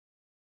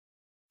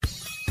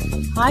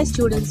Hi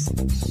students,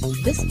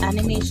 this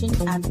animation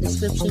and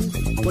description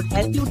would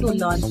help you to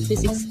learn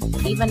physics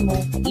even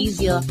more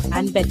easier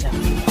and better.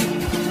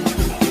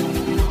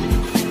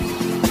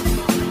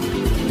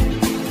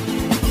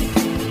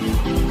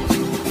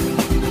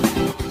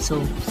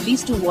 So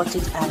please do watch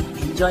it and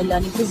enjoy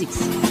learning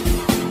physics.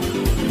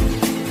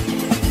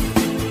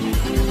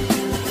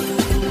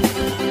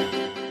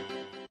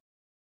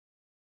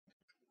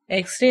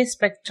 X-ray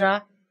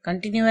spectra,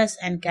 continuous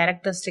and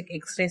characteristic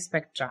X-ray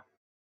spectra.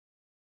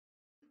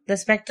 The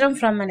spectrum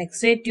from an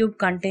X-ray tube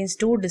contains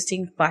two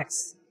distinct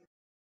parts.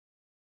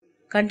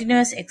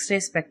 Continuous X-ray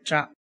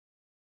spectra.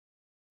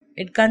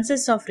 It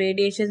consists of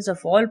radiations of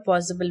all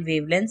possible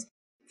wavelengths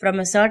from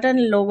a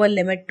certain lower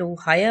limit to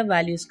higher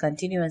values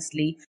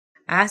continuously,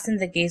 as in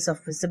the case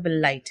of visible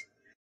light.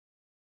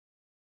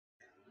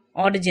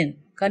 Origin: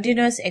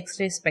 continuous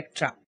X-ray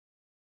spectra.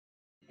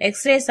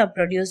 X-rays are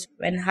produced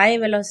when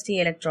high-velocity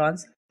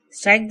electrons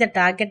strike the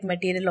target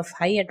material of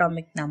high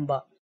atomic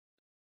number.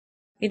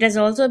 It has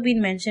also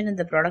been mentioned in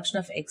the production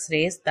of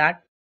X-rays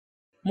that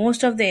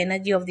most of the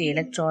energy of the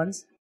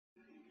electrons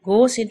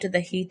goes into the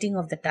heating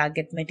of the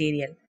target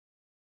material.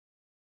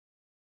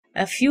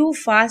 A few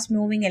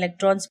fast-moving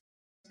electrons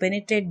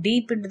penetrate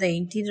deep into the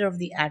interior of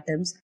the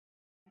atoms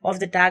of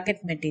the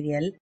target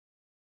material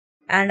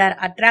and are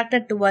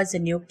attracted towards the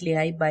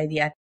nuclei by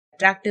the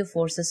attractive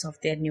forces of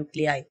their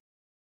nuclei.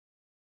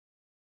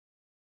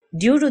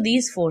 Due to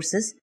these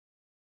forces,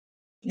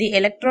 the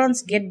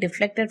electrons get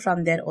deflected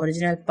from their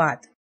original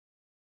path.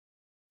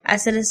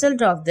 As a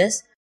result of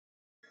this,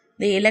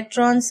 the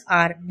electrons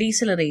are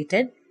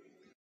decelerated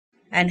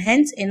and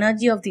hence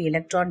energy of the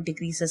electron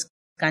decreases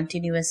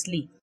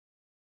continuously.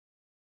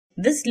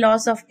 This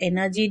loss of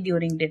energy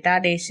during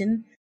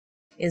retardation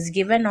is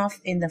given off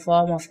in the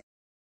form of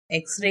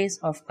X-rays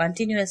of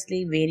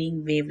continuously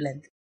varying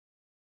wavelength.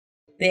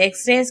 The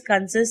X-rays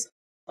consist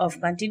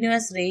of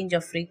continuous range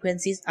of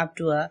frequencies up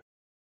to a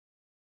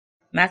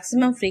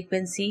maximum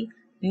frequency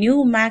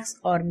nu max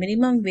or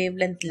minimum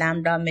wavelength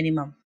lambda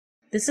minimum.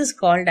 This is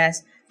called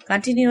as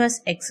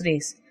continuous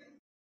X-rays.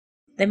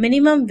 The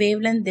minimum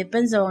wavelength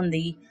depends on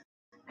the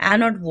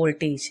anode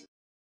voltage.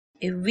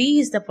 If V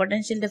is the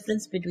potential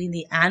difference between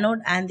the anode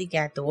and the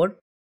cathode,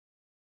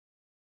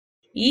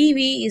 EV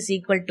is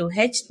equal to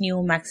h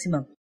nu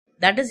maximum,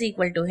 that is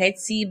equal to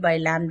hc by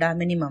lambda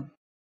minimum.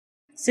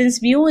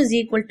 Since mu is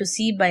equal to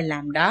c by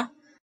lambda,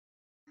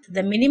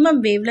 the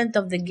minimum wavelength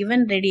of the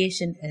given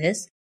radiation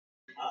is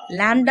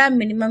lambda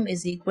minimum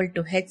is equal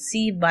to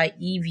hc by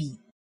EV,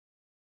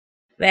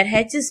 where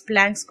h is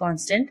Planck's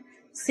constant,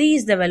 c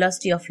is the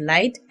velocity of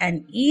light,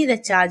 and E the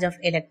charge of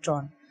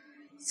electron.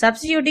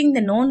 Substituting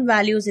the known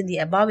values in the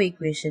above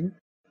equation,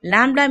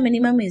 lambda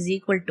minimum is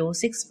equal to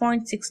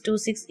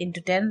 6.626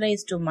 into 10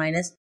 raised to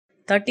minus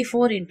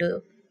 34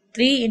 into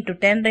 3 into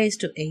 10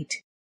 raised to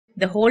 8,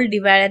 the whole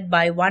divided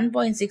by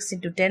 1.6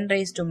 into 10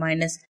 raised to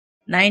minus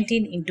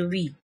 19 into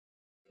V.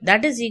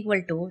 That is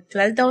equal to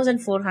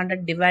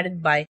 12,400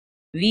 divided by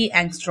V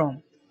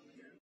angstrom.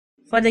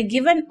 For the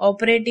given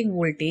operating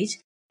voltage,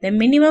 the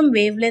minimum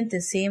wavelength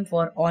is same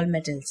for all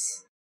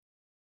metals.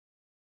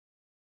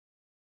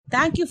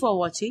 Thank you for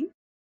watching.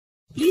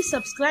 Please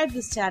subscribe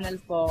this channel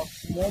for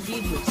more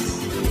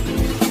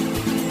videos.